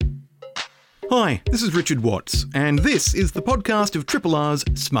Hi, this is Richard Watts, and this is the podcast of Triple R's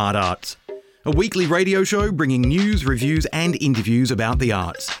Smart Arts, a weekly radio show bringing news, reviews and interviews about the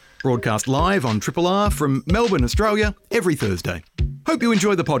arts. Broadcast live on Triple R from Melbourne, Australia, every Thursday. Hope you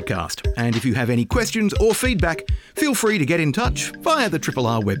enjoy the podcast, and if you have any questions or feedback, feel free to get in touch via the Triple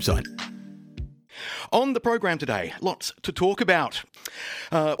R website. On the program today, lots to talk about.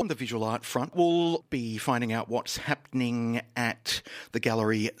 On the visual art front, we'll be finding out what's happening at the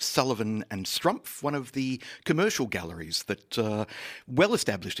gallery Sullivan and Strumpf, one of the commercial galleries that well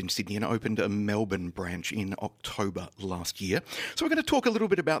established in Sydney and opened a Melbourne branch in October last year. So we're going to talk a little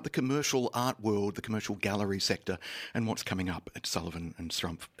bit about the commercial art world, the commercial gallery sector, and what's coming up at Sullivan and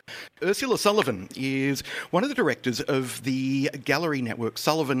Strumpf. Ursula Sullivan is one of the directors of the gallery network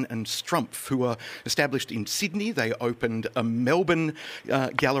Sullivan and Strumpf, who are established in Sydney. They opened a Melbourne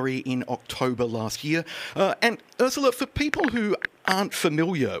gallery in October last year. And Ursula, for people who aren't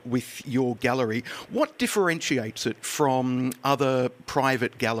familiar with your gallery, what differentiates it from other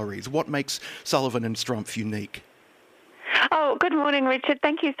private galleries? What makes Sullivan and Strumpf unique? Oh, good morning, Richard.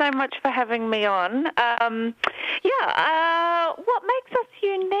 Thank you so much for having me on. What makes us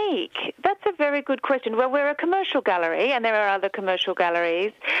unique? That's a very good question. Well, we're a commercial gallery, and there are other commercial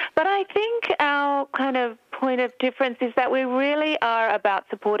galleries, but I think our kind of point of difference is that we really are about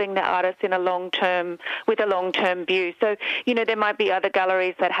supporting the artists in a with a long-term view. So, there might be other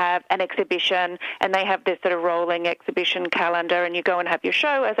galleries that have an exhibition, and they have this sort of rolling exhibition calendar, and you go and have your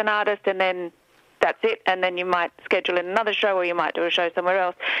show as an artist, and then that's it, and then you might schedule in another show or you might do a show somewhere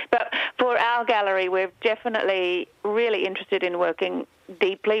else. But for our gallery, we're definitely really interested in working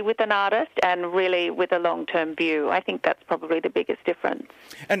deeply with an artist and really with a long-term view. I think that's probably the biggest difference.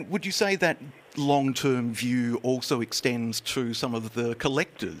 And would you say that long-term view also extends to some of the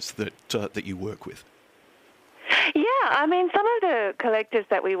collectors that you work with? Yeah, I mean, some of the collectors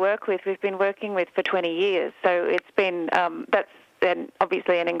that we work with, we've been working with for 20 years, so it's been, that's then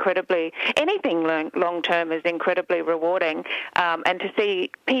obviously anything long-term is incredibly rewarding, and to see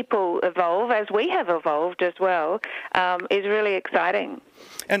people evolve as we have evolved as well is really exciting.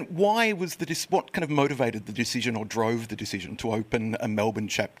 And why was what kind of motivated the decision or drove the decision to open a Melbourne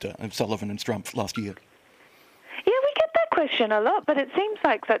chapter of Sullivan and Strumpf last year? Yeah, we get that question a lot, but it seems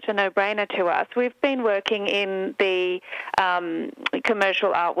like such a no-brainer to us. We've been working in the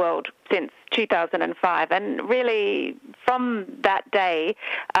commercial art world since 2005, and really from that day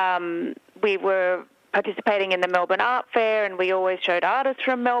we were participating in the Melbourne Art Fair, and we always showed artists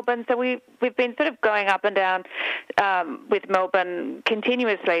from Melbourne. So we've been sort of going up and down with Melbourne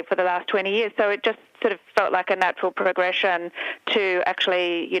continuously for the last 20 years. So it just sort of felt like a natural progression to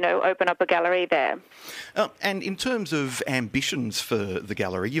actually, open up a gallery there. And in terms of ambitions for the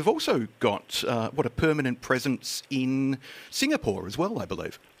gallery, you've also got a permanent presence in Singapore as well, I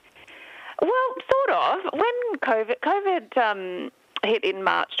believe. Well, sort of. When COVID hit in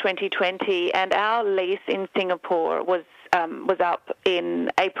March 2020, and our lease in Singapore was up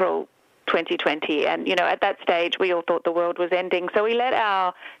in April 2020, and at that stage we all thought the world was ending, so we let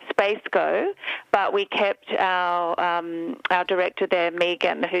our space go, but we kept our director there,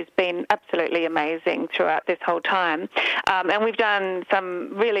 Megan, who's been absolutely amazing throughout this whole time, and we've done some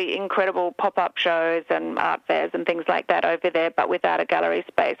really incredible pop-up shows and art fairs and things like that over there, but without a gallery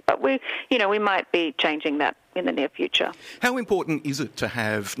space. But we might be changing that in the near future. How important is it to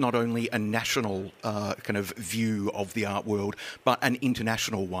have not only a national kind of view of the art world, but an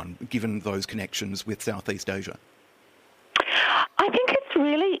international one, given those connections with Southeast Asia? I think it's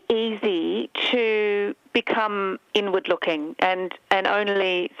really easy to become inward-looking and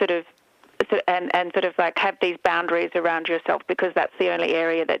only sort of like have these boundaries around yourself because that's the only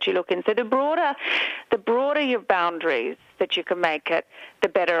area that you look in. So the broader your boundaries that you can make it, the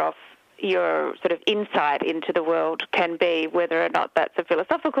better off your sort of insight into the world can be, whether or not that's a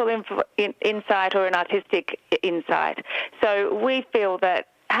philosophical insight or an artistic insight. So we feel that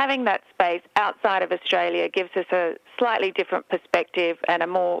having that space outside of Australia gives us a slightly different perspective and a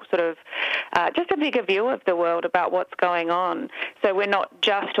more sort of just a bigger view of the world about what's going on. So we're not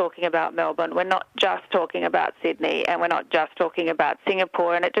just talking about Melbourne, we're not just talking about Sydney, and we're not just talking about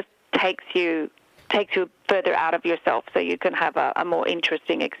Singapore, and it just takes you further out of yourself so you can have a more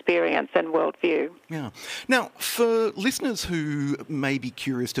interesting experience and worldview. Yeah. Now, for listeners who may be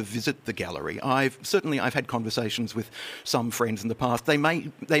curious to visit the gallery, I've had conversations with some friends in the past. They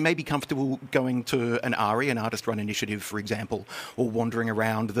may be comfortable going to an ARI, an artist-run initiative, for example, or wandering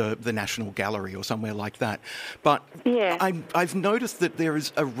around the National Gallery or somewhere like that. But yeah, I've noticed that there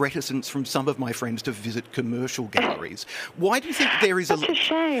is a reticence from some of my friends to visit commercial galleries. Why do you think there is That's a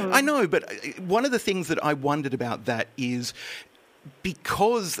shame. I know, but one of the things that I wondered about that is,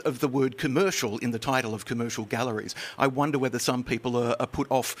 because of the word commercial in the title of commercial galleries, I wonder whether some people are put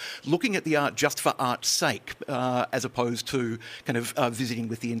off looking at the art just for art's sake, as opposed to kind of visiting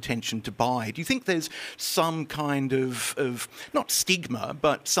with the intention to buy. Do you think there's some kind of not stigma,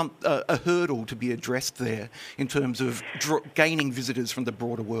 but a hurdle to be addressed there in terms of gaining visitors from the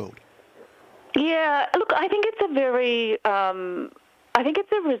broader world? Yeah, look, I think it's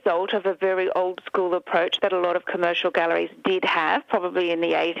a result of a very old school approach that a lot of commercial galleries did have, probably in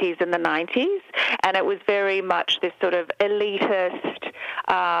the 80s and the 90s, and it was very much this sort of elitist,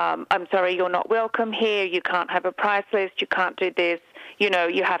 I'm sorry, you're not welcome here, you can't have a price list, you can't do this, you know,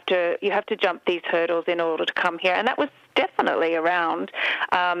 you have to jump these hurdles in order to come here. And that was definitely around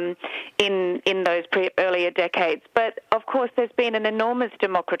in those earlier decades. But of course, there's been an enormous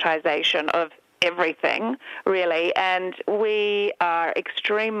democratization of everything, really, and we are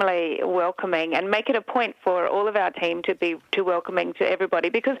extremely welcoming and make it a point for all of our team to be welcoming to everybody,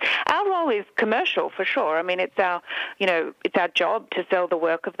 because our role is commercial for sure. I mean, it's our job to sell the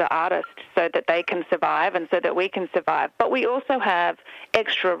work of the artist so that they can survive and so that we can survive. But we also have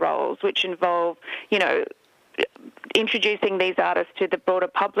extra roles which involve, introducing these artists to the broader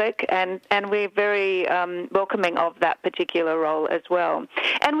public, and we're very welcoming of that particular role as well.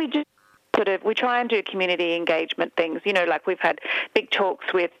 And we try and do community engagement things, like we've had big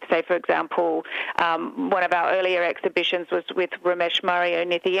talks with, say, for example, one of our earlier exhibitions was with Ramesh Mario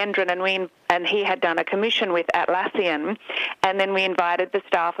Nithyendran, and he had done a commission with Atlassian, and then we invited the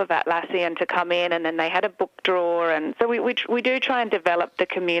staff of Atlassian to come in, and then they had a book drawer, and so we do try and develop the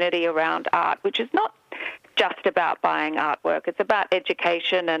community around art, which is not just about buying artwork. It's about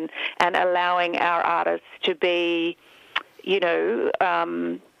education and allowing our artists to be,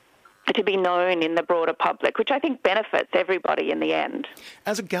 to be known in the broader public, which I think benefits everybody in the end.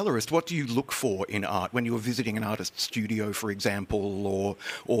 As a gallerist, what do you look for in art when you're visiting an artist's studio, for example,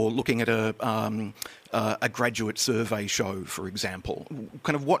 or looking at a graduate survey show, for example?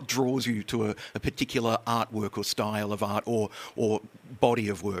 Kind of what draws you to a particular artwork or style of art or body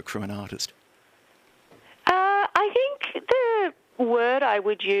of work from an artist? I think the word I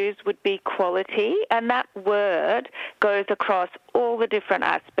would use would be quality, and that word goes across all the different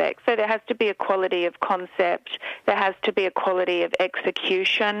aspects. So there has to be a quality of concept, there has to be a quality of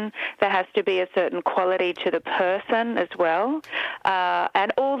execution, there has to be a certain quality to the person as well,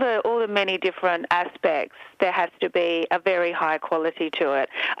 and all the many different aspects, there has to be a very high quality to it.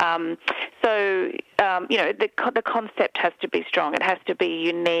 The concept has to be strong, it has to be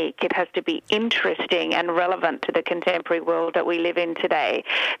unique, it has to be interesting and relevant to the contemporary world that we live in today.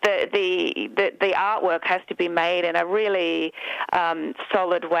 The artwork has to be made in a really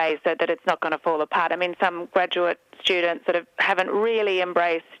solid way so that it's not going to fall apart. I mean, some graduate students sort of haven't really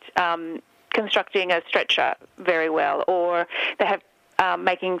embraced constructing a stretcher very well, or they have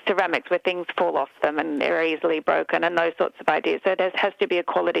making ceramics where things fall off them and they're easily broken, and those sorts of ideas. So there has to be a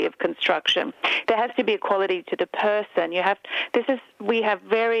quality of construction. There has to be a quality to the person. We have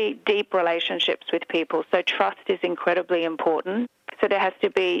very deep relationships with people, so trust is incredibly important. So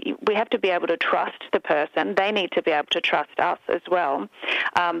we have to be able to trust the person. They need to be able to trust us as well.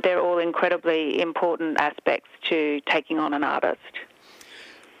 They're all incredibly important aspects to taking on an artist.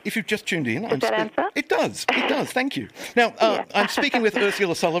 If you've just tuned in... Does that answer? It does, thank you. Now, I'm speaking with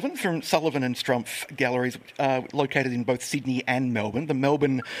Ursula Sullivan from Sullivan and Strumpf Galleries, located in both Sydney and Melbourne. The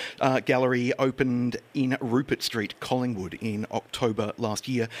Melbourne gallery opened in Rupert Street, Collingwood, in October last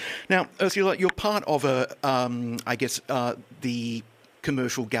year. Now, Ursula, you're part of the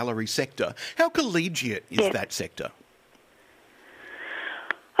commercial gallery sector. How collegiate is that sector?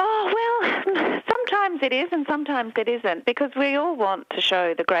 Sometimes it is and sometimes it isn't, because we all want to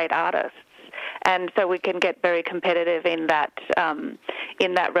show the great artists, and so we can get very competitive in that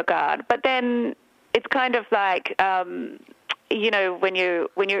regard. But then it's kind of like when you're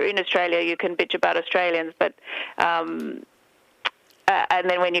in Australia, you can bitch about Australians, but and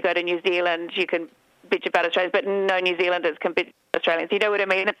then when you go to New Zealand, you can bitch about Australians, but no New Zealanders can bitch about Australians. You know what I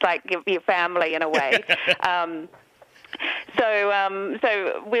mean? It's like your family in a way.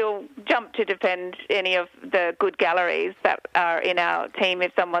 So we'll jump to defend any of the good galleries that are in our team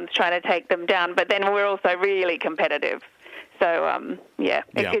if someone's trying to take them down. But then we're also really competitive. So,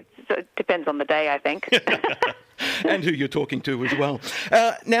 it depends on the day, I think. And who you're talking to as well.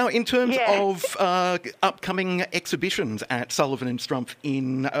 Now, in terms of upcoming exhibitions at Sullivan and Strumpf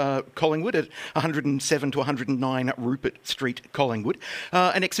in Collingwood at 107 to 109 Rupert Street, Collingwood,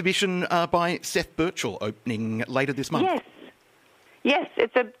 an exhibition by Seth Birchall opening later this month. Yes,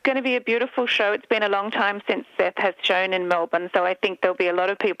 it's going to be a beautiful show. It's been a long time since Seth has shown in Melbourne, so I think there'll be a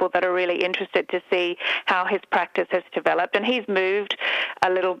lot of people that are really interested to see how his practice has developed. And he's moved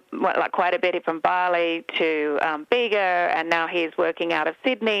quite a bit from Bali to Bega, and now he's working out of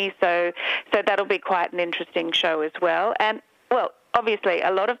Sydney, so that'll be quite an interesting show as well. And, well, obviously,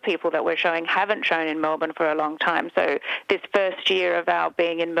 a lot of people that we're showing haven't shown in Melbourne for a long time, so this first year of our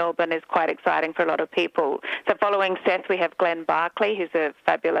being in Melbourne is quite exciting for a lot of people. So following Seth, we have Glenn Barclay, who's a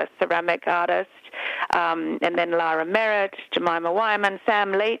fabulous ceramic artist, and then Lara Merritt, Jemima Wyman,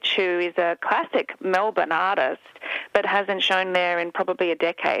 Sam Leach, who is a classic Melbourne artist, but hasn't shown there in probably a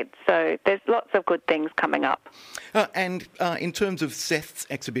decade. So there's lots of good things coming up. And in terms of Seth's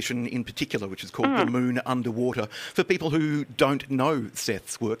exhibition in particular, which is called The Moon Underwater, for people who don't know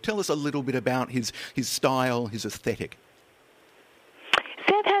Seth's work, tell us a little bit about his style, his aesthetic.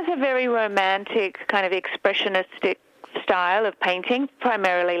 Seth has a very romantic, kind of expressionistic style of painting,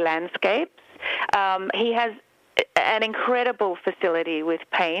 primarily landscapes. He has an incredible facility with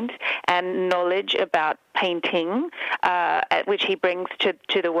paint and knowledge about painting, which he brings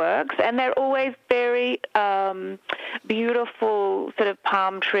to the works. And they're always very beautiful sort of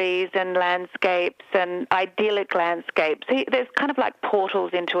palm trees and landscapes and idyllic landscapes. There's kind of like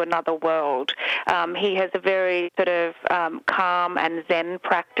portals into another world. He has a very sort of calm and Zen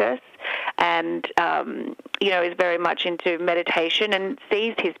practice, and is very much into meditation and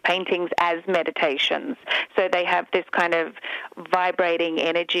sees his paintings as meditations. So they have this kind of vibrating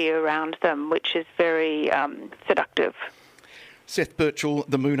energy around them, which is very seductive. Seth Birchall,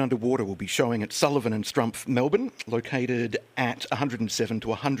 The Moon Underwater, will be showing at Sullivan and Strumpf, Melbourne, located at 107 to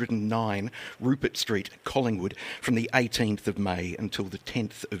 109 Rupert Street, Collingwood, from the 18th of May until the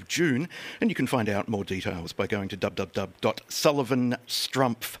 10th of June. And you can find out more details by going to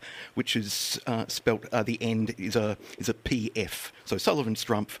www.sullivanstrumpf, which is spelt, the end is a PF. So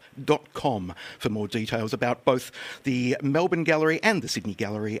sullivanstrumpf.com for more details about both the Melbourne Gallery and the Sydney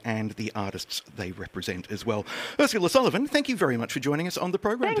Gallery and the artists they represent as well. Ursula Sullivan, thank you very much for joining us on the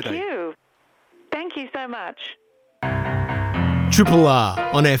program today. Thank you. Thank you so much. Triple R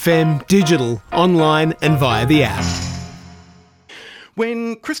on FM, digital, online and via the app.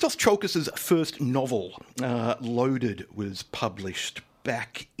 When Christos Tsiolkas' first novel, Loaded, was published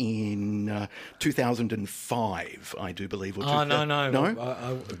back in 2005, I do believe. Or No?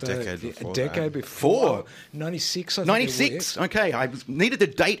 A decade before. 96, I think. 96, okay. I needed a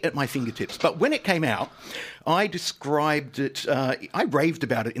date at my fingertips. But when it came out, I described it, I raved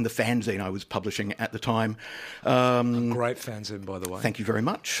about it in the fanzine I was publishing at the time. A great fanzine, by the way. Thank you very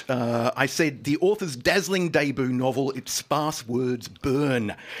much. I said, the author's dazzling debut novel, its sparse words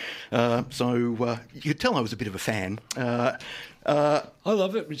burn. So you could tell I was a bit of a fan. I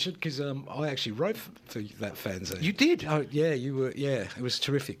love it, Richard, because I actually wrote for that fanzine. You did? Oh, yeah, you were. Yeah, it was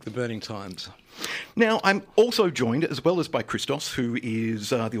terrific, The Burning Times. Now, I'm also joined, as well as by Christos, who is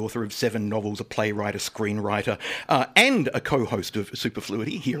the author of 7 novels, a playwright, a screenwriter, and a co-host of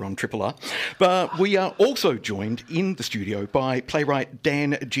Superfluity here on Triple R. But we are also joined in the studio by playwright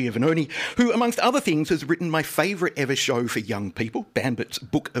Dan Giovannoni, who, amongst other things, has written my favourite ever show for young people, Bambit's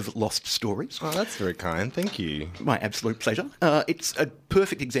Book of Lost Stories. Oh, that's very kind. Thank you. My absolute pleasure. It's a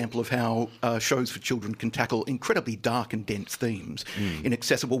perfect example of how shows for children can tackle incredibly dark and dense themes in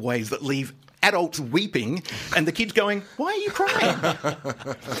accessible ways that leave adults weeping and the kids going, why are you crying?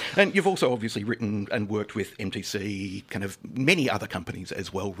 And you've also obviously written and worked with MTC, kind of many other companies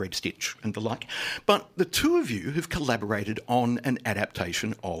as well, Red Stitch and the like. But the two of you have collaborated on an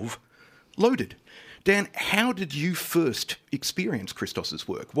adaptation of Loaded. Dan, how did you first experience Christos's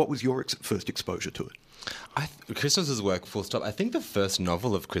work? What was your first exposure to it? Christos's work, full stop. I think the first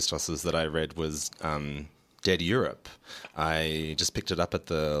novel of Christos's that I read was Dead Europe. I just picked it up at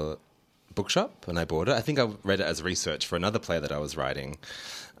the bookshop and I bought it. I think I read it as research for another play that I was writing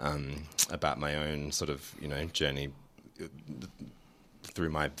about my own sort of, journey through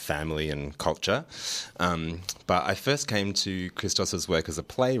my family and culture. But I first came to Christos's work as a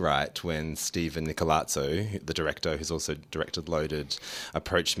playwright when Stephen Nicolazzo, the director who's also directed Loaded,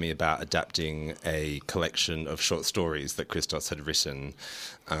 approached me about adapting a collection of short stories that Christos had written.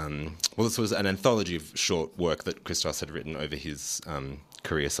 This was an anthology of short work that Christos had written over his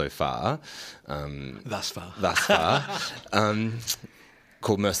career so far. Thus far.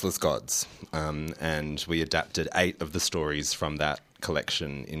 Called Merciless Gods. And we adapted 8 of the stories from that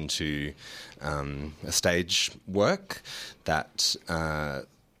collection into a stage work that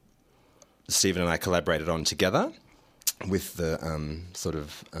Stephen and I collaborated on together with the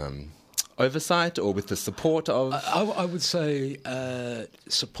oversight or with the support of? I would say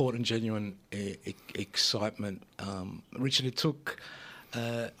support and genuine excitement. Richard, it took...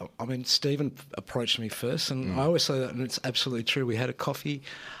 Stephen approached me first, and I always say that, and it's absolutely true. We had a coffee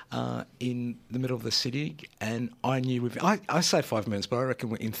in the middle of the city, and I knew... I say 5 minutes, but I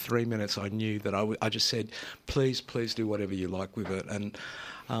reckon in 3 minutes I knew that I just said, please do whatever you like with it.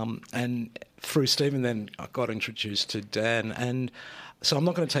 And through Stephen, then I got introduced to Dan, and so I'm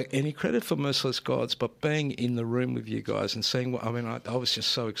not going to take any credit for Merciless Gods, but being in the room with you guys and seeing what... I was just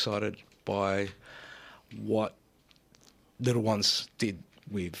so excited by what Little Ones did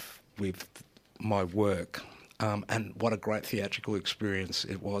with my work, and what a great theatrical experience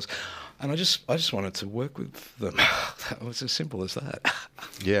it was. And I just wanted to work with them. It was as simple as that.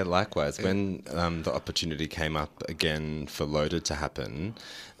 Yeah, likewise. When the opportunity came up again for Loaded to happen,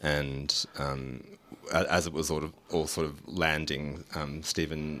 and as it was all sort of landing,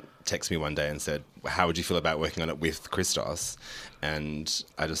 Stephen texted me one day and said, how would you feel about working on it with Christos? And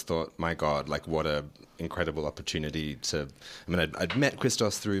I just thought, my God, like what a incredible opportunity to... I'd met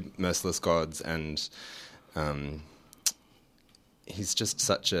Christos through Merciless Gods, and he's just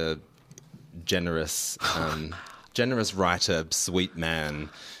such a generous writer, sweet man,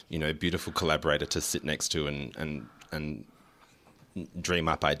 beautiful collaborator to sit next to and dream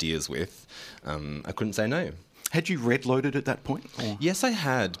up ideas with. I couldn't say no. Had you read Loaded at that point? Or? Yes, I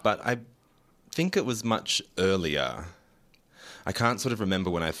had, but I think it was much earlier. I can't sort of remember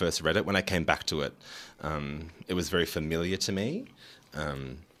when I first read it. When I came back to it, it was very familiar to me.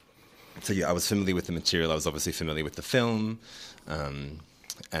 So yeah, I was familiar with the material. I was obviously familiar with the film,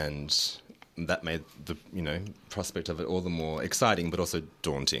 and that made the prospect of it all the more exciting, but also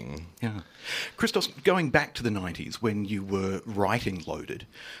daunting. Yeah, Christos, going back to the 90s when you were writing Loaded,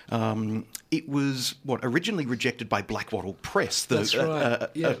 it was originally rejected by Blackwattle Press. That's right.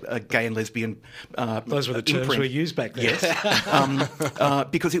 A gay and lesbian. Those were the terms we used back then. Yes,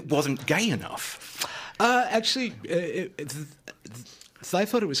 because it wasn't gay enough. Actually, they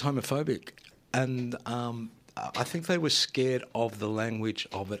thought it was homophobic, and I think they were scared of the language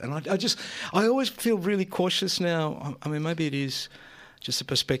of it. And I always feel really cautious now. Maybe it is just a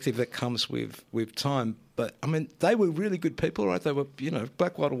perspective that comes with time. But, they were really good people, right? They were,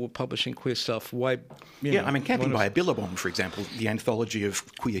 Blackwattle were publishing queer stuff way... Camping by a Billabong, for example, the anthology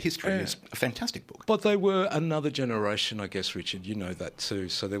of queer history is a fantastic book. But they were another generation, I guess, Richard. You know that too.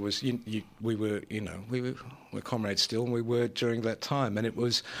 So there was... we were comrades still, and we were during that time. And it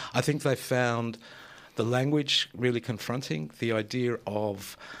was... I think they found the language really confronting, the idea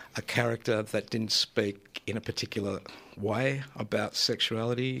of a character that didn't speak in a particular way about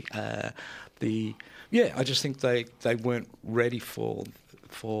sexuality. I just think they weren't ready for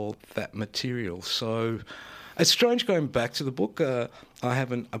that material. So it's strange going back to the book. I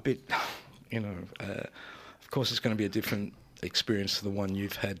haven't a bit, of course it's going to be a different experience to the one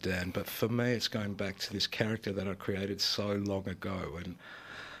you've had, Dan, but for me it's going back to this character that I created so long ago and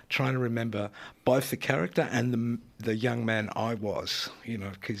trying to remember both the character and the young man I was,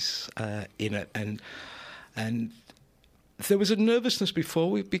 because in it. And there was a nervousness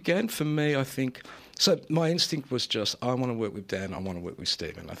before we began for me, I think. So my instinct was just, I want to work with Dan, I want to work with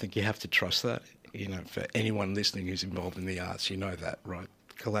Stephen. I think you have to trust that, for anyone listening who's involved in the arts, that, right?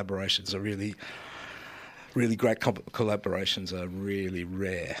 Collaborations are really great. Collaborations are really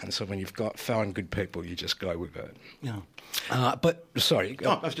rare. And so when you've found good people, you just go with it. Yeah. But, sorry.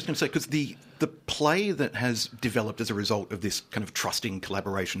 I was just going to say, because the play that has developed as a result of this kind of trusting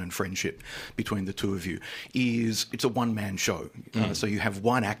collaboration and friendship between the two of you it's a one-man show. So you have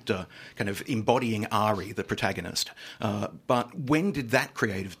one actor kind of embodying Ari, the protagonist. But when did that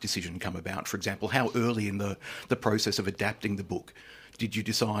creative decision come about? For example, how early in the process of adapting the book did you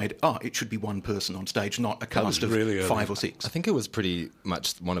decide, it should be one person on stage, not a cast of really 5 or 6? I think it was pretty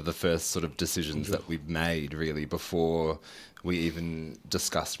much one of the first sort of decisions that we've made, really, before we even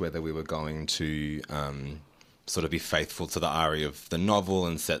discussed whether we were going to sort of be faithful to the Ari of the novel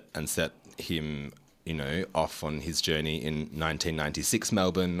and set him, off on his journey in 1996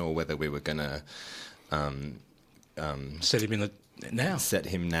 Melbourne, or whether we were going to set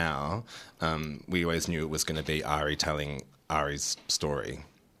him now. We always knew it was going to be Ari telling Ari's story.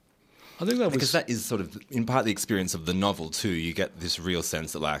 I think that because that is sort of in part the experience of the novel too. You get this real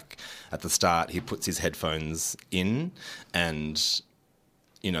sense that, like, at the start he puts his headphones in and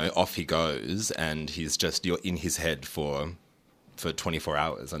off he goes, and you're in his head for 24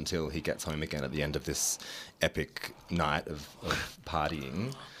 hours until he gets home again at the end of this epic night of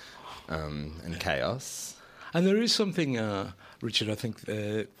partying and chaos. And there is something, Richard, I think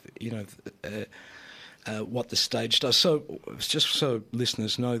what the stage does. So just so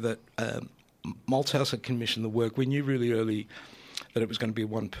listeners know that Malthouse had commissioned the work. We knew really early that it was going to be a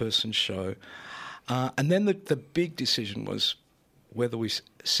one-person show. And then the big decision was whether we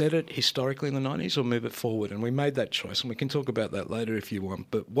set it historically in the 90s or move it forward. And we made that choice, and we can talk about that later if you want.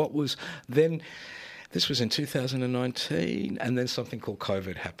 But what was then... This was in 2019, and then something called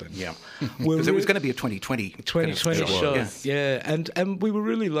COVID happened. Yeah, because it was going to be a 2020 show. Yeah, and we were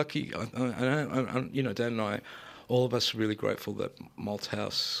really lucky. You know, Dan and I, all of us, are really grateful that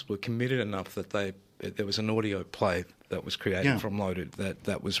Malthouse were committed enough that there was an audio play that was created from Loaded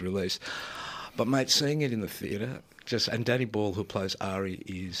that was released. But mate, seeing it in the theatre. And Danny Ball, who plays Ari,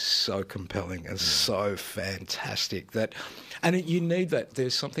 is so compelling and so fantastic you need that.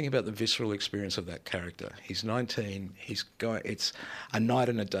 There's something about the visceral experience of that character. He's 19. It's a night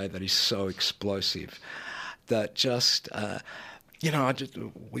and a day that is so explosive that just.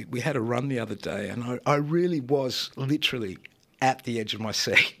 We had a run the other day, and I really was literally at the edge of my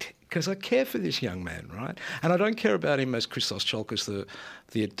seat. Because I care for this young man, right? And I don't care about him as Christos Tsiolkas,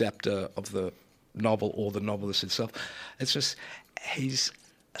 the adapter of the novel or the novelist itself. It's just he's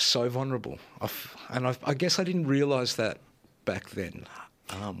so vulnerable. I guess I didn't realise that back then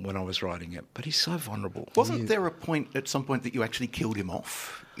when I was writing it, but he's so vulnerable. Wasn't there at some point that you actually killed him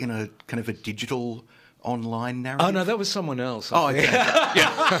off in a kind of a digital online narrative? Oh, no, that was someone else. Okay.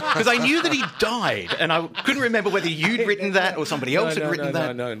 Yeah. Because I knew that he died, and I couldn't remember whether you'd written that or somebody else had written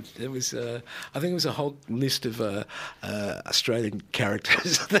that. No. It was, I think it was a whole list of Australian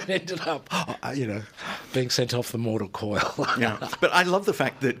characters that ended up, being sent off the mortal coil. Yeah. But I love the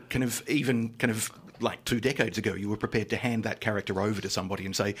fact that even like 2 decades ago, you were prepared to hand that character over to somebody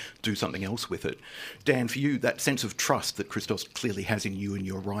and say, do something else with it. Dan, for you, that sense of trust that Christos clearly has in you and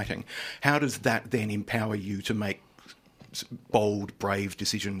your writing, how does that then empower you to make bold, brave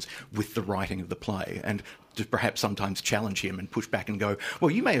decisions with the writing of the play and to perhaps sometimes challenge him and push back and go, well,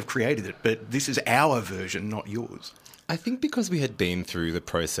 you may have created it, but this is our version, not yours? I think because we had been through the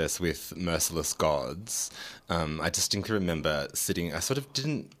process with Merciless Gods, I distinctly remember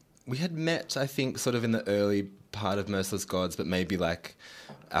we had met, I think, sort of in the early part of Merciless Gods, but maybe like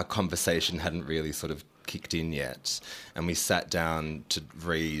our conversation hadn't really sort of kicked in yet. And we sat down to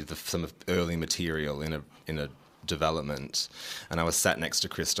read some of early material in a development. And I was sat next to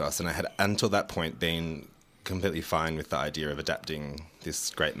Christos, and I had until that point been completely fine with the idea of adapting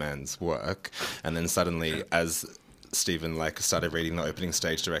this great man's work. And then suddenly, as Stephen started reading the opening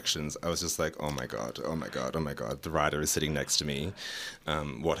stage directions, I was just like, oh my god, the writer is sitting next to me.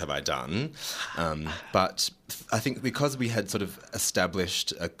 What have I done? But I think because we had sort of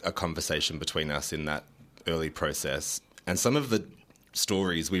established a conversation between us in that early process, and some of the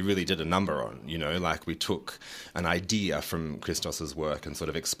stories we really did a number on, like we took an idea from Christos's work and sort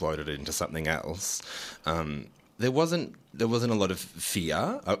of exploded it into something else. There wasn't a lot of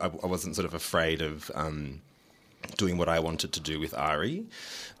fear. I wasn't sort of afraid of doing what I wanted to do with Ari.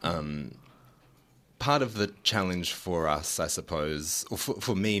 Part of the challenge for us, I suppose, or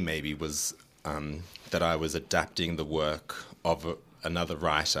for me maybe, was that I was adapting the work of another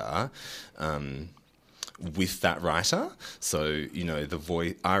writer with that writer. So,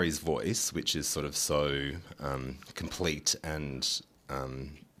 Ari's voice, which is sort of so complete and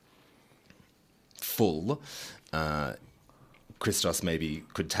full, Christos maybe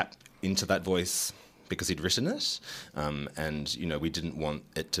could tap into that voice because he'd written it, and we didn't want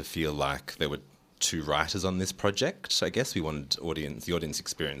it to feel like there were two writers on this project. I guess we wanted the audience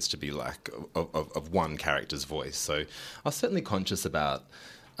experience to be like of one character's voice. So I was certainly conscious about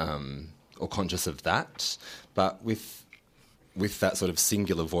conscious of that, but with that sort of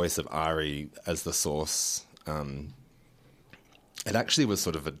singular voice of Ari as the source, it actually was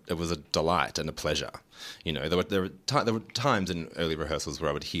it was a delight and a pleasure. There were times in early rehearsals where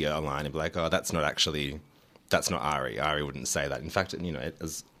I would hear a line and be like, oh, that's not Ari. Ari wouldn't say that. In fact,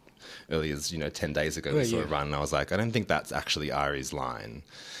 as early as 10 days ago, we saw a run, and I was like, I don't think that's actually Ari's line.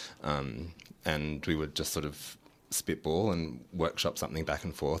 And we would just sort of spitball and workshop something back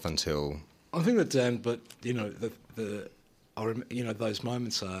and forth until. I think that Dan, but those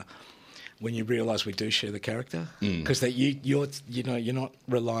moments are when you realise we do share the character, because that you're not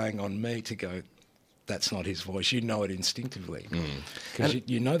relying on me to go, that's not his voice. You know it instinctively because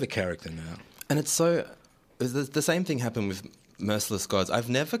you know the character now. And it's so the same thing happened with Merciless Gods. I've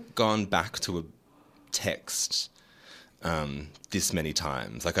never gone back to a text this many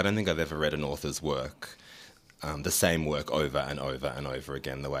times. Like, I don't think I've ever read an author's work, the same work over and over and over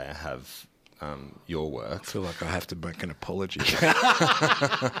again the way I have your work. I feel like I have to make an apology.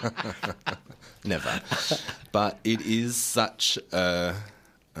 Never. But it is such a...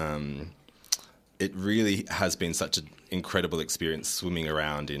 it really has been such an incredible experience swimming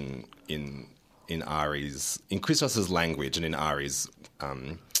around in Christos's language and in Ari's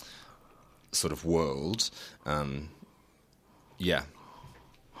sort of world.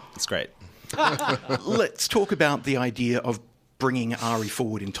 It's great. Let's talk about the idea of bringing Ari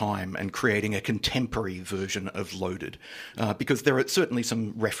forward in time and creating a contemporary version of Loaded, because there are certainly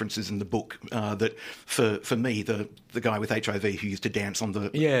some references in the book that, for me, the guy with HIV who used to dance on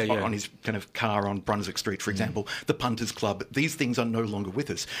on his kind of car on Brunswick Street, for example, the Punters Club, these things are no longer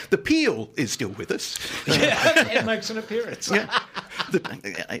with us. The Peel is still with us. It makes an appearance. Yeah.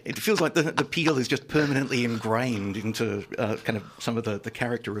 It feels like the Peel is just permanently ingrained into kind of some of the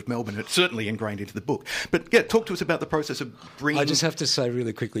character of Melbourne. It's certainly ingrained into the book. But yeah, talk to us about the process of bringing... I just have to say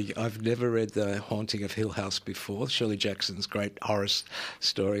really quickly, I've never read The Haunting of Hill House before, Shirley Jackson's great horror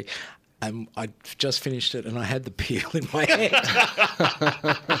story. I just finished it and I had the Peel in my head.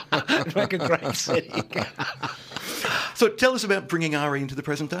 It'd make a great setting. So tell us about bringing Ari into the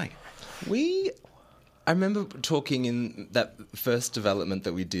present day. I remember talking in that first development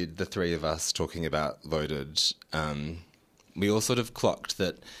that we did, the three of us talking about Loaded. We all sort of clocked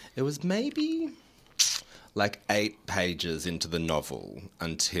that it was maybe like 8 pages into the novel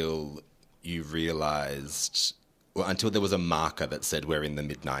until you realised, well, until there was a marker that said we're in the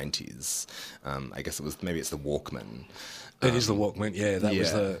mid-90s. I guess maybe it's the Walkman. It is the Walkman, yeah. That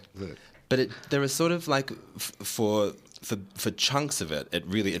was the... But there was sort of like, for chunks of it,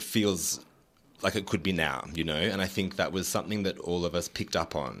 it feels like it could be now, you know? And I think that was something that all of us picked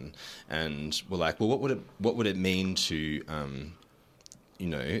up on and were like, well, what would it mean to... you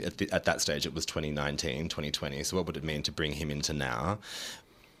know, at that stage it was 2019, 2020. So what would it mean to bring him into now?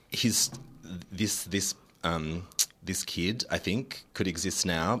 This kid, I think, could exist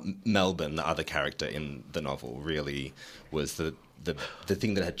now. Melbourne, the other character in the novel, really was the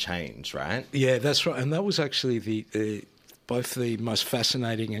thing that had changed, right? Yeah, that's right. And that was actually both the most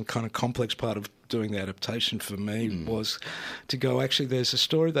fascinating and kind of complex part of doing the adaptation for me was to go, actually, there's a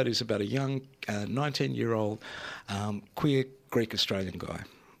story that is about a young 19-year-old queer Greek-Australian guy,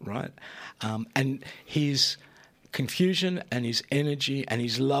 right? And his confusion and his energy and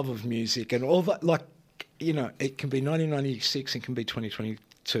his love of music and all that, like, you know, it can be 1996, it can be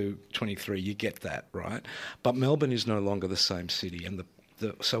 2022, 23, you get that, right? But Melbourne is no longer the same city, and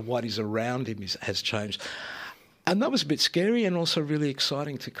so what is around him has changed. And that was a bit scary and also really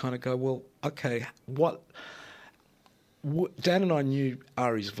exciting to kind of go, well, okay, Dan and I knew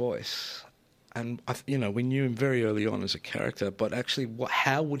Ari's voice, and we knew him very early on as a character, but actually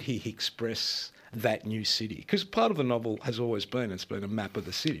how would he express that new city? Because part of the novel has always been, it's been a map of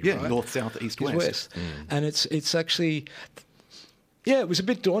the city, right? North, south, east, west. And it's actually, it was a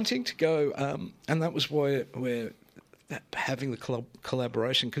bit daunting to go, and that was why we're having the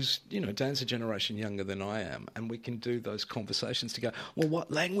collaboration, because, Dan's a generation younger than I am, and we can do those conversations to go, well, what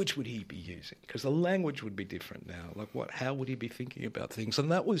language would he be using? Because the language would be different now. Like, how would he be thinking about things?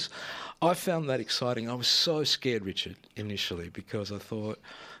 And I found that exciting. I was so scared, Richard, initially, because I thought,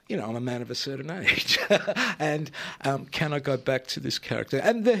 I'm a man of a certain age, and can I go back to this character?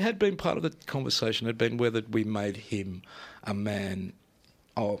 And there had been part of the conversation had been whether we made him a man,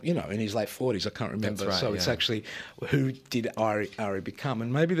 in his late 40s, I can't remember. Right, so it's actually, who did Ari become?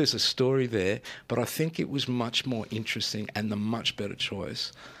 And maybe there's a story there, but I think it was much more interesting and the much better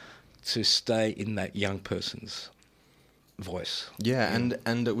choice to stay in that young person's voice. Yeah,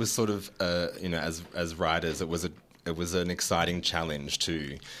 and it was sort of, as writers, it was an exciting challenge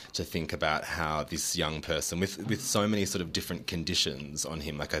to think about how this young person with so many sort of different conditions on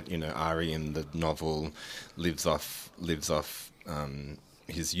him, like Ari in the novel lives off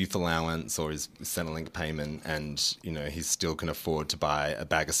his youth allowance or his Centrelink payment, and he still can afford to buy a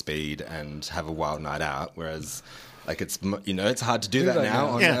bag of speed and have a wild night out, whereas it's hard to do that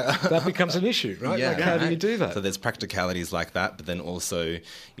now. That becomes an issue, right? Yeah, how do you do that? So there's practicalities like that, but then also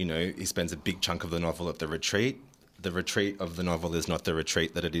he spends a big chunk of the novel at the retreat. The retreat of the novel is not the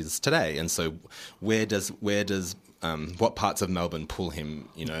retreat that it is today, and so where does what parts of Melbourne pull him?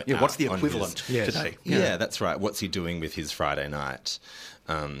 What's the equivalent today? Yeah, that's right. What's he doing with his Friday night?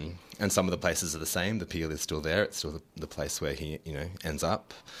 And some of the places are the same. The Peel is still there. It's still the place where he ends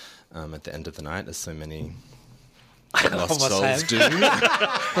up at the end of the night, as so many lost souls do.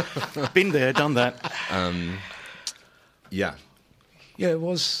 Been there, done that. Yeah. Yeah, it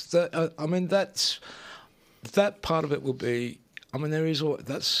was. That part of it will be.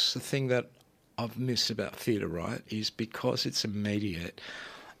 That's the thing that I've missed about theatre, right? Is because it's immediate.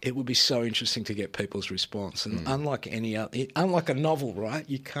 It would be so interesting to get people's response, and unlike a novel, right?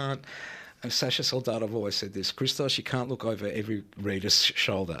 You can't. And Sasha Soldatov always said this: Christos, you can't look over every reader's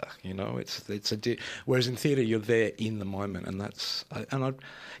shoulder. You know, whereas in theatre you're there in the moment, and I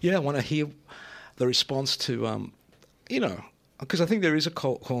want to hear the response to, because I think there is a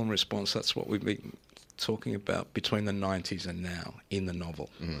call and response. That's what we've been talking about between the 90s and now in the novel.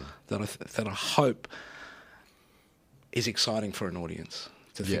 That I hope is exciting for an audience.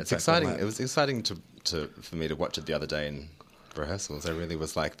 It's exciting. It was exciting for me to watch it the other day in rehearsals. I really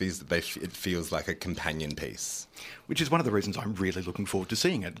was like, it feels like a companion piece, which is one of the reasons I'm really looking forward to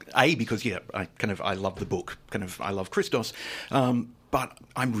seeing it. Because I love the book, I love Christos, but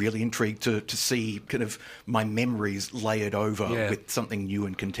I'm really intrigued to see kind of my memories layered over with something new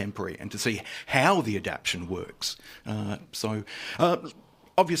and contemporary, and to see how the adaptation works.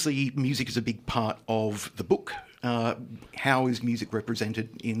 Obviously, music is a big part of the book. How is music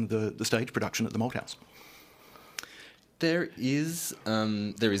represented in the stage production at the Malthouse? There is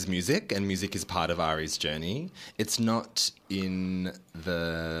music, and music is part of Ari's journey. It's not in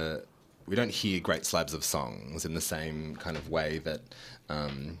the... We don't hear great slabs of songs in the same kind of way that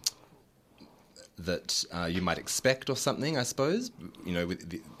you might expect or something, I suppose. You know,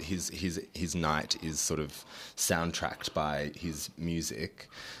 his night is sort of soundtracked by his music.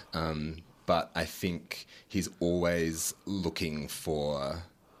 But I think he's always looking for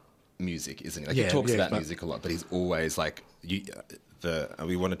music, isn't he? Like, he talks about music a lot, but he's always like...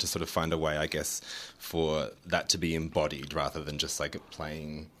 we wanted to sort of find a way, I guess, for that to be embodied rather than just like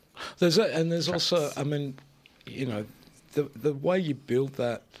playing... There's also, I mean, you know, the way you build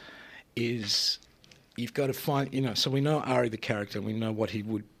that is you've got to find, you know, so we know Ari the character, and we know what he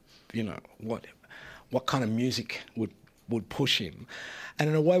would, you know, what kind of music would push him. And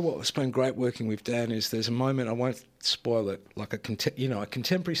in a way, what's been great working with Dan is there's a moment, I won't spoil it, like a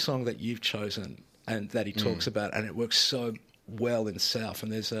contemporary song that you've chosen and that he talks about, and it works so well in South.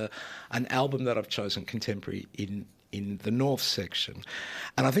 And there's an album that I've chosen, contemporary, in the North section.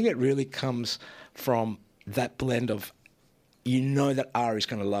 And I think it really comes from that blend of, you know that Ari's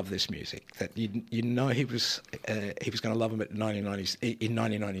going to love this music, that you know he was going to love him in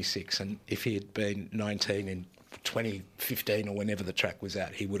 1996, and if he had been 19 in 2015 or whenever the track was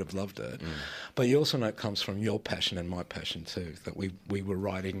out, he would have loved it. But you also know it comes from your passion and my passion too, that we were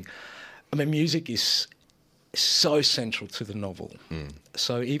writing. I mean, music is so central to the novel.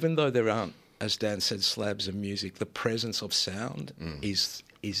 So even though there aren't, as Dan said, slabs of music, the presence of sound is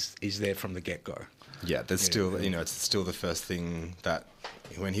there from the get-go. Yeah, there's still, you know, it's still the first thing that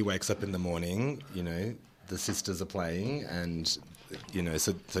when he wakes up in the morning, you know, the sisters are playing, and, you know,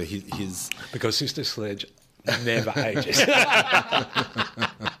 so he's... Because Sister Sledge never ages.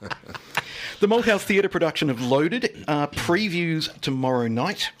 The Malthouse Theatre production of Loaded, previews tomorrow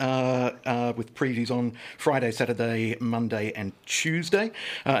night, with previews on Friday, Saturday, Monday and Tuesday,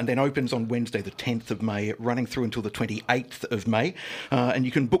 and then opens on Wednesday the 10th of May, running through until the 28th of May. And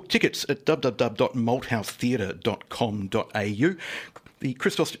you can book tickets at www.malthousetheatre.com.au. The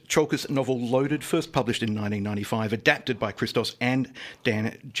Christos Tsiolkas novel Loaded, first published in 1995, adapted by Christos and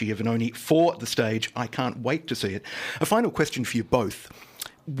Dan Giovannoni for the stage. I can't wait to see it. A final question for you both.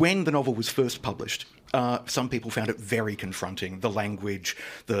 When the novel was first published, some people found it very confronting. The language,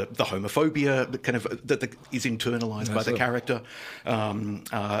 the homophobia, that is internalised by the character,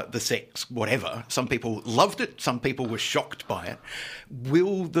 the sex, whatever. Some people loved it. Some people were shocked by it.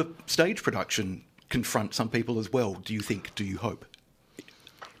 Will the stage production confront some people as well, do you think? Do you hope?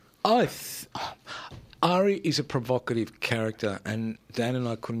 Ari is a provocative character, and Dan and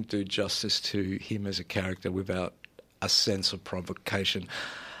I couldn't do justice to him as a character without a sense of provocation.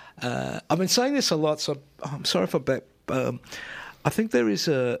 I've been saying this a lot, so I'm sorry if I think there is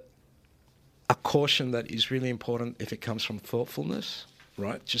a caution that is really important if it comes from thoughtfulness,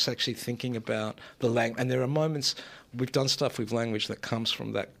 right? Just actually thinking about the language. And there are moments, we've done stuff with language that comes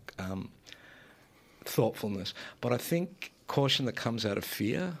from that thoughtfulness. But I think caution that comes out of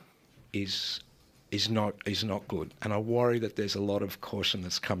fear is not good. And I worry that there's a lot of caution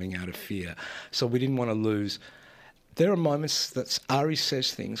that's coming out of fear. So we didn't want to lose... There are moments that Ari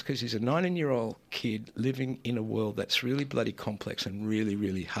says things because he's a 19-year-old kid living in a world that's really bloody complex and really,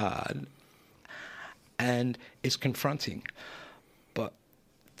 really hard, and it's confronting. But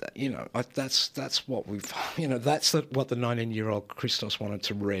you know, that's what we've, you know, that's what the 19-year-old Christos wanted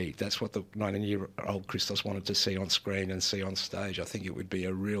to read. That's what the 19-year-old Christos wanted to see on screen and see on stage. I think it would be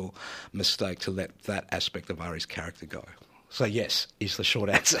a real mistake to let that aspect of Ari's character go. So yes, is the short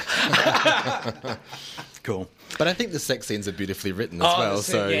answer. Cool. But I think the sex scenes are beautifully written as well.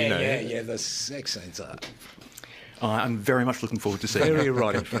 So the sex scenes are. I'm very much looking forward to seeing it. Very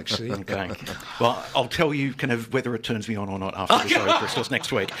erotic, actually. Okay. Well, I'll tell you kind of whether it turns me on or not after the show, Christos,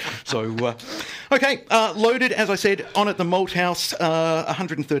 next week. So, okay, loaded, as I said, on at the Malthouse,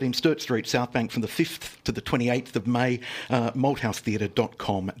 113 Sturt Street, South Bank, from the 5th to the 28th of May,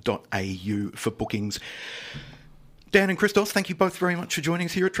 malthousetheatre.com.au for bookings. Dan and Christos, thank you both very much for joining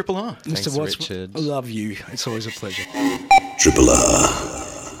us here at Triple R. Thanks, Mr. Watts, Richard. I love you. It's always a pleasure. Triple R.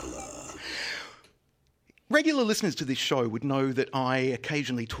 Regular listeners to this show would know that I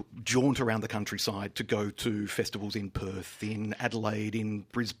occasionally jaunt around the countryside to go to festivals in Perth, in Adelaide, in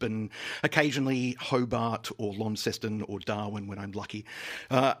Brisbane, occasionally Hobart or Launceston or Darwin when I'm lucky.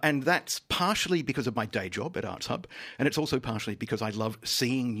 And that's partially because of my day job at Arts Hub, and it's also partially because I love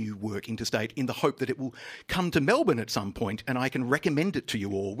seeing new work interstate in the hope that it will come to Melbourne at some point and I can recommend it to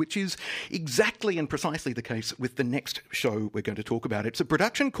you all, which is exactly and precisely the case with the next show we're going to talk about. It's a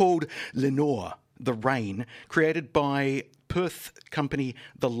production called Lé Nør, The Rain, created by Perth company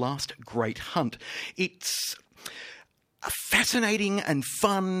The Last Great Hunt. It's a fascinating and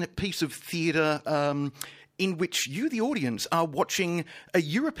fun piece of theatre in which you, the audience, are watching a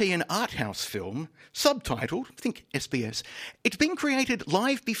European art house film, subtitled, think SBS. It's been created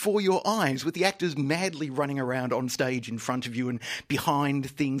live before your eyes, with the actors madly running around on stage in front of you and behind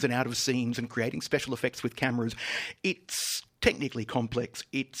things and out of scenes and creating special effects with cameras. It's technically complex.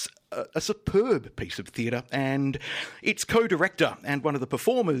 It's a superb piece of theatre, and its co-director and one of the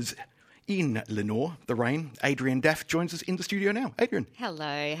performers in Lé Nør, The Rain, Adriane Daff, joins us in the studio now. Adriane.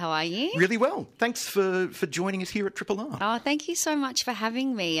 Hello, how are you? Really well. Thanks for joining us here at Triple R. Oh, thank you so much for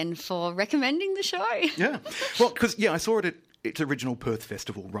having me and for recommending the show. Yeah. Well, because, I saw it at its original Perth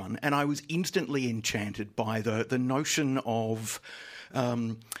Festival run, and I was instantly enchanted by the notion of,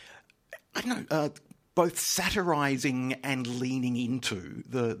 both satirising and leaning into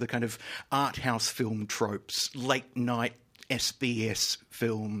the kind of art house film tropes, late night SBS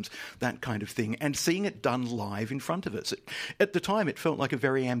films, that kind of thing, and seeing it done live in front of us. At the time, it felt like a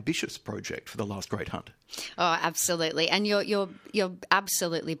very ambitious project for The Last Great Hunt. Oh, absolutely. And you're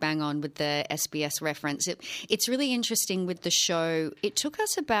absolutely bang on with the SBS reference. It's really interesting with the show. It took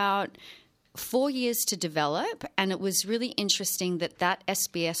us about 4 years to develop, and it was really interesting that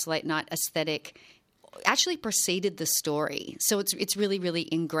SBS late night aesthetic actually preceded the story. So it's really, really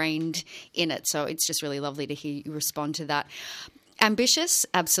ingrained in it. So it's just really lovely to hear you respond to that. Ambitious?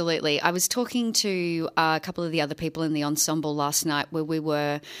 Absolutely. I was talking to a couple of the other people in the ensemble last night where we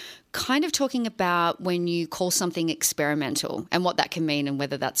were kind of talking about when you call something experimental and what that can mean and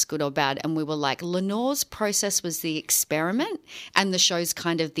whether that's good or bad. And we were like, Lé Nør's process was the experiment and the show's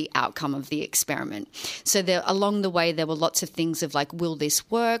kind of the outcome of the experiment. So along the way, there were lots of things of like, will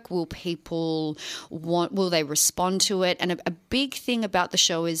this work? Will people will they respond to it? And a big thing about the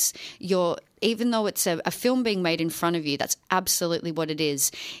show is even though it's a film being made in front of you, that's absolutely what it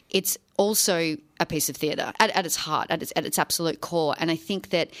is. It's also a piece of theatre at its heart, at its absolute core. And I think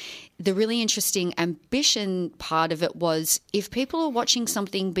that the really interesting ambition part of it was, if people are watching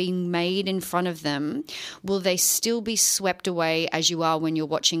something being made in front of them, will they still be swept away as you are when you're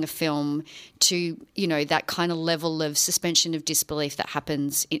watching a film to, that kind of level of suspension of disbelief that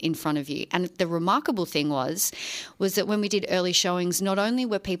happens in front of you? And the remarkable thing was that when we did early showings, not only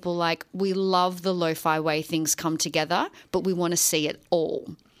were people like, we love the lo-fi way things come together, but we want to see it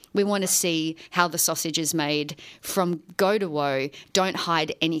all. We want to see how the sausage is made from go to woe. Don't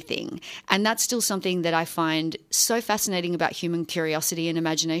hide anything. And that's still something that I find so fascinating about human curiosity and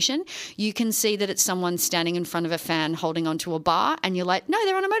imagination. You can see that it's someone standing in front of a fan holding onto a bar and you're like, no,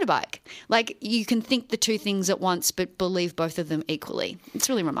 they're on a motorbike. Like, you can think the two things at once but believe both of them equally. It's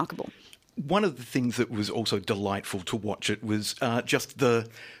really remarkable. One of the things that was also delightful to watch it was just the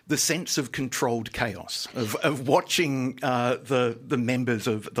sense of controlled chaos of watching the members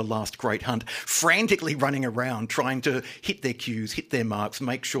of The Last Great Hunt frantically running around trying to hit their cues, hit their marks,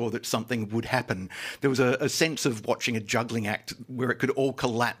 make sure that something would happen. There was a sense of watching a juggling act where it could all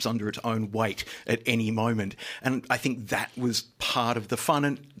collapse under its own weight at any moment. And I think that was part of the fun.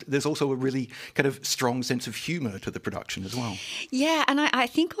 And there's also a really kind of strong sense of humour to the production as well. Yeah, and I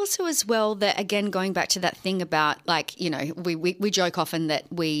think also as well that, again, going back to that thing about, like, we joke often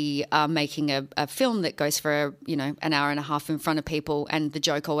that we are making a film that goes for, an hour and a half in front of people, and the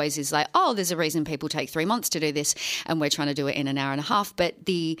joke always is like, oh, there's a reason people take 3 months to do this, and we're trying to do it in an hour and a half. But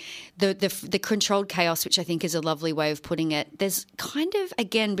the controlled chaos, which I think is a lovely way of putting it, there's kind of,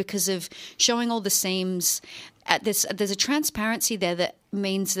 again, because of showing all the seams, there's a transparency there that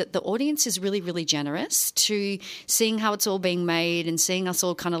means that the audience is really, really generous to seeing how it's all being made and seeing us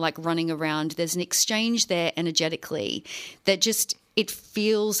all kind of like running around. There's an exchange there energetically that just it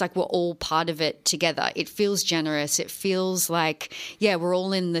feels like we're all part of it together. It feels generous. It feels like, we're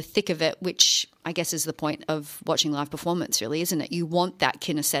all in the thick of it, which I guess is the point of watching live performance, really, isn't it? You want that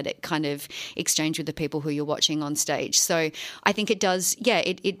kinesthetic kind of exchange with the people who you're watching on stage. So I think it does,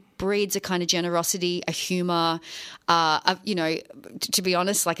 it breeds a kind of generosity, a humour, to be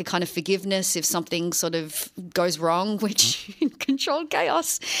honest, like a kind of forgiveness if something sort of goes wrong, which in controlled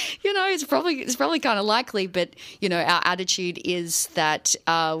chaos, it's probably kind of likely. But, our attitude is that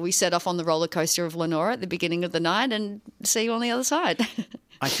we set off on the roller coaster of Lé Nør at the beginning of the night and see you on the other side.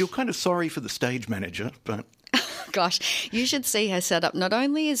 I feel kind of sorry for the stage manager, but... Gosh, you should see her setup. Not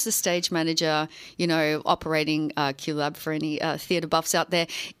only is the stage manager, operating QLab for any theatre buffs out there,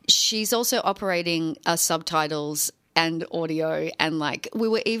 she's also operating subtitles and audio. And we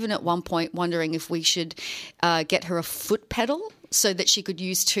were even at one point wondering if we should get her a foot pedal so that she could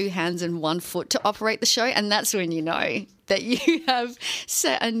use 2 hands and 1 foot to operate the show. And that's when you know that you have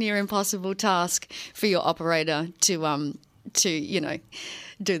set a near impossible task for your operator to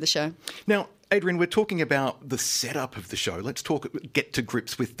do the show. Now, Adriane, we're talking about the setup of the show. Let's get to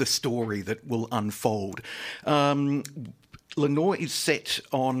grips with the story that will unfold. Lé Nør is set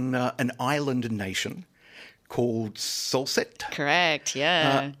on an island nation called Solset. Correct,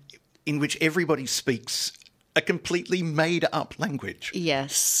 yeah. In which everybody speaks a completely made-up language.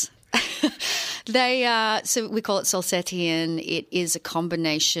 Yes. So we call it Solsetian. It is a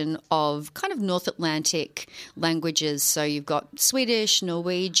combination of kind of North Atlantic languages. So you've got Swedish,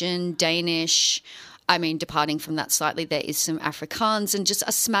 Norwegian, Danish. I mean, departing from that slightly, there is some Afrikaans and just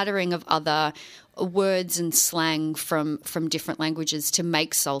a smattering of other words and slang from different languages to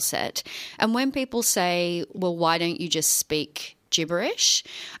make Solset. And when people say, well, why don't you just speak gibberish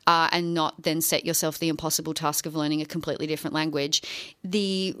and not then set yourself the impossible task of learning a completely different language.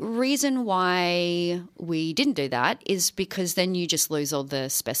 The reason why we didn't do that is because then you just lose all the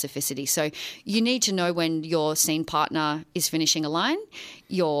specificity. So you need to know when your scene partner is finishing a line.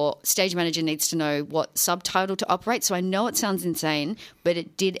 Your stage manager needs to know what subtitle to operate. So I know it sounds insane, but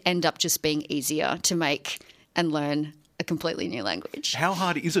it did end up just being easier to make and learn a completely new language. How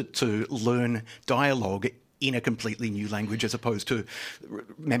hard is it to learn dialogue in a completely new language as opposed to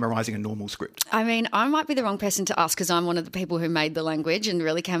memorising a normal script? I mean, I might be the wrong person to ask because I'm one of the people who made the language and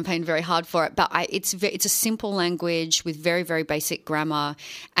really campaigned very hard for it. But it's a simple language with very, very basic grammar.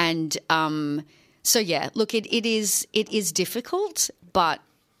 And look, it is difficult, but,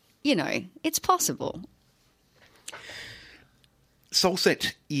 it's possible.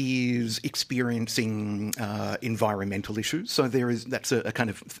 Solset is experiencing environmental issues, so that's a kind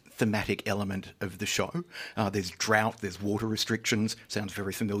of thematic element of the show. There's drought, there's water restrictions, sounds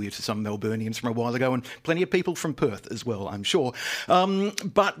very familiar to some Melburnians from a while ago, and plenty of people from Perth as well, I'm sure.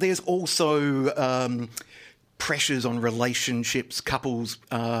 But there's also pressures on relationships, couples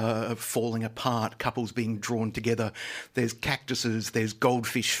falling apart, couples being drawn together. There's cactuses, there's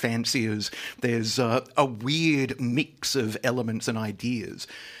goldfish fanciers, there's a weird mix of elements and ideas.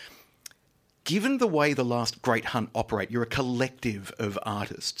 Given the way The Last Great Hunt operate, you're a collective of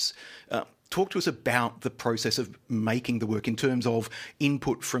artists. Talk to us about the process of making the work in terms of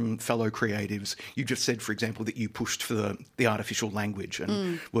input from fellow creatives. You just said, for example, that you pushed for the artificial language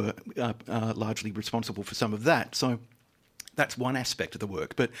and were largely responsible for some of that. So that's one aspect of the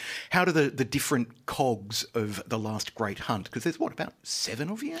work. But how do the different cogs of The Last Great Hunt, because there's about 7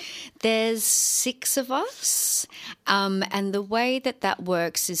 of you? There's 6 of us. And the way that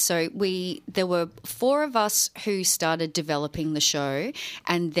works is there were 4 of us who started developing the show.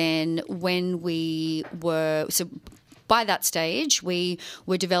 And then when by that stage, we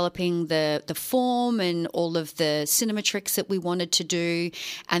were developing the form and all of the cinema tricks that we wanted to do.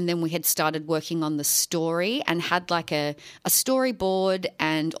 And then we had started working on the story and had a storyboard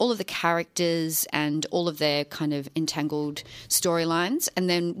and all of the characters and all of their kind of entangled storylines. And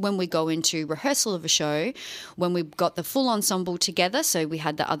then when we go into rehearsal of a show, when we got the full ensemble together, so we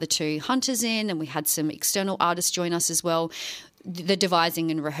had the other 2 hunters in and we had some external artists join us as well, the devising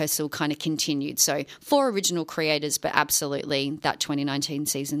and rehearsal kind of continued. So 4 original creators, but absolutely that 2019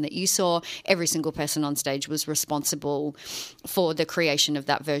 season that you saw, every single person on stage was responsible for the creation of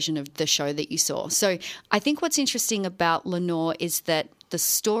that version of the show that you saw. So I think what's interesting about Lé Nør is that the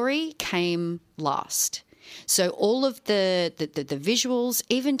story came last. So all of the visuals,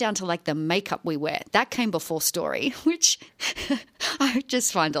 even down to the makeup we wear, that came before story, which I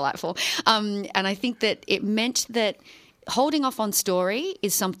just find delightful. And I think that it meant that holding off on story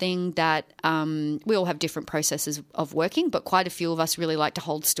is something that we all have different processes of working, but quite a few of us really like to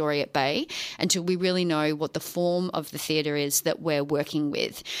hold story at bay until we really know what the form of the theatre is that we're working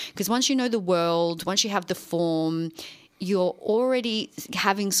with. Because once you know the world, once you have the form, you're already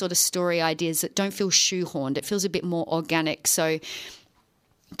having sort of story ideas that don't feel shoehorned. It feels a bit more organic. So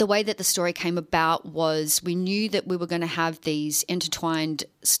the way that the story came about was we knew that we were going to have these intertwined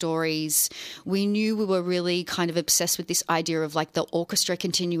stories. We knew we were really kind of obsessed with this idea of like the orchestra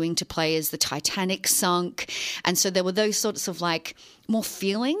continuing to play as the Titanic sunk. And so there were those sorts of like more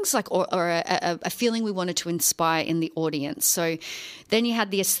feelings, like or a feeling we wanted to inspire in the audience. So then you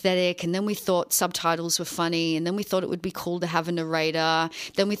had the aesthetic, and then we thought subtitles were funny, and then we thought it would be cool to have a narrator.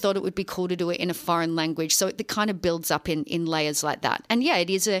 Then we thought it would be cool to do it in a foreign language. So it kind of builds up in layers like that. And yeah, it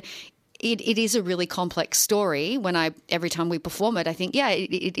is a really complex story. Every time we perform it, I think, yeah,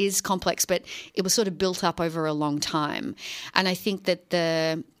 it is complex, but it was sort of built up over a long time. And I think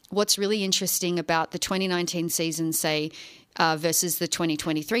that what's really interesting about the 2019 season, say, versus the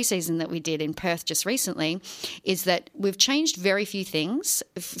 2023 season that we did in Perth just recently, is that we've changed very few things,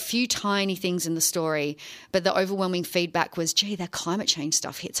 a few tiny things in the story, but the overwhelming feedback was, gee, that climate change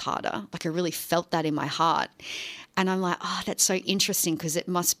stuff hits harder. Like I really felt that in my heart. And I'm like, that's so interesting because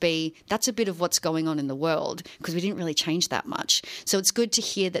that's a bit of what's going on in the world because we didn't really change that much. So it's good to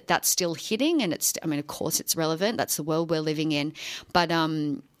hear that that's still hitting, and of course it's relevant. That's the world we're living in. But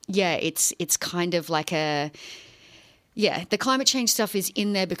it's kind of like the climate change stuff is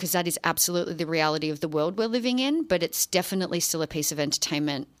in there because that is absolutely the reality of the world we're living in, but it's definitely still a piece of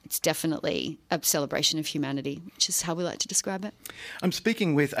entertainment. It's definitely a celebration of humanity, which is how we like to describe it. I'm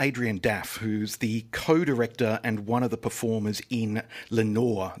speaking with Adriane Daff, who's the co-director and one of the performers in Lé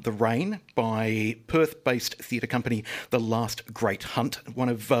Nør, The Rain, by Perth-based theatre company The Last Great Hunt, one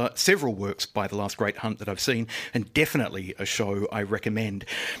of several works by The Last Great Hunt that I've seen, and definitely a show I recommend.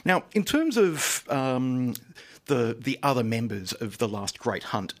 Now, in terms of the other members of The Last Great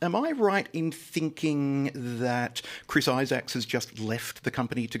Hunt, am I right in thinking that Chris Isaacs has just left the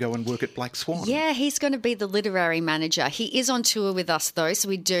company to go and work at Black Swan? Yeah, he's going to be the literary manager. He is on tour with us though, so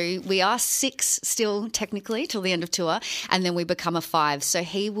we are 6 still technically till the end of tour, and then we become a 5. So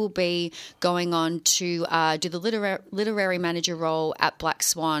he will be going on to do the literary manager role at Black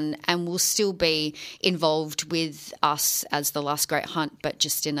Swan, and will still be involved with us as The Last Great Hunt, but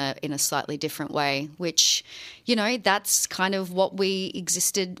just in a slightly different way, which, you know, that's kind of what we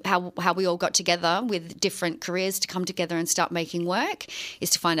existed, how we all got together with different careers to come together and start making work, is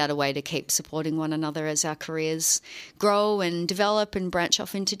to find out a way to keep supporting one another as our careers grow and develop and branch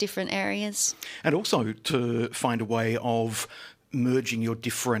off into different areas. And also to find a way of merging your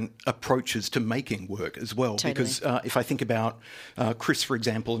different approaches to making work as well. Totally. Because if I think about Chris, for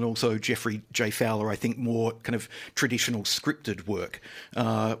example, and also Jeffrey J. Fowler, I think more kind of traditional scripted work.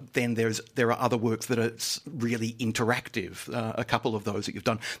 Then there are other works that are really interactive, a couple of those that you've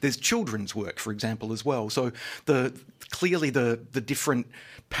done. There's children's work, for example, as well. So clearly the different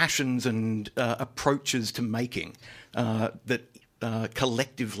passions and approaches to making that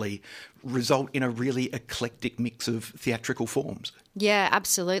collectively result in a really eclectic mix of theatrical forms. Yeah,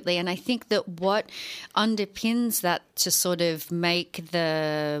 absolutely. And I think that what underpins that to sort of make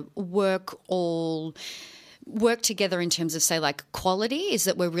the work all work together in terms of, say, like quality, is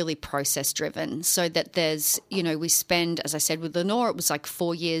that we're really process driven. So that there's, you know, we spend, as I said, with Lé Nør, it was like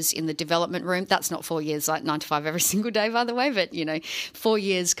 4 years in the development room. That's not 4 years like 9 to 5 every single day, by the way, but, you know, 4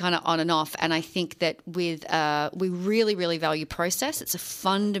 years kind of on and off. And I think that with we really, really value process. It's a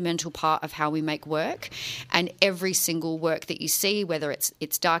fundamental part of how we make work. And every single work that you see, whether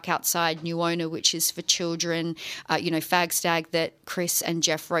it's Dark Outside, New Owner, which is for children, Fag Stag that Chris and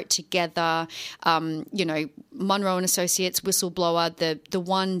Jeff wrote together, Munro and Associates, Whistleblower, the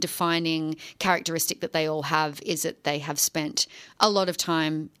one defining characteristic that they all have is that they have spent a lot of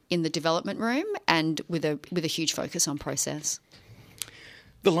time in the development room and with a huge focus on process.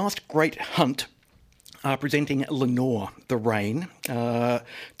 The Last Great Hunt are presenting Lé Nør, The Rain,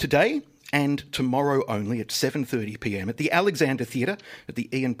 today and tomorrow only at 7:30pm at the Alexander Theatre at the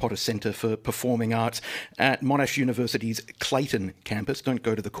Ian Potter Centre for Performing Arts at Monash University's Clayton campus. Don't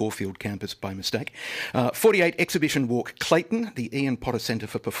go to the Caulfield campus by mistake. 48 Exhibition Walk, Clayton. The Ian Potter Centre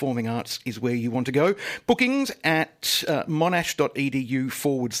for Performing Arts is where you want to go. Bookings at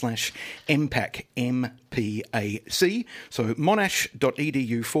monash.edu/MPAC, MPAC. So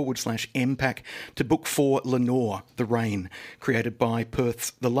monash.edu/MPAC to book for Lé Nør, The Rain, created by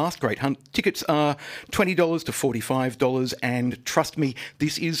Perth's The Last Great Hunt. Tickets are $20 to $45, and trust me,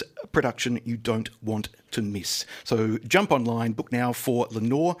 this is a production you don't want to miss. So jump online, book now for Lé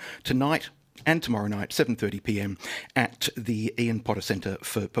Nør tonight and tomorrow night, 7:30pm at the Ian Potter Centre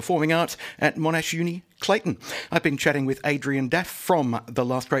for Performing Arts at Monash Uni, Clayton. I've been chatting with Adriane Daff from The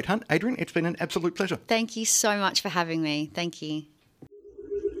Last Great Hunt. Adriane, it's been an absolute pleasure. Thank you so much for having me. Thank you.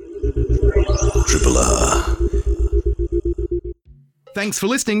 Triple R. Thanks for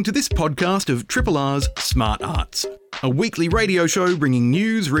listening to this podcast of Triple R's Smart Arts, a weekly radio show bringing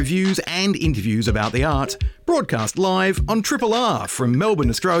news, reviews and interviews about the arts, broadcast live on Triple R from Melbourne,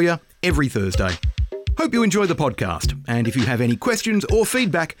 Australia, every Thursday. Hope you enjoy the podcast, and if you have any questions or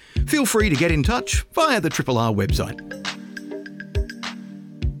feedback, feel free to get in touch via the Triple R website.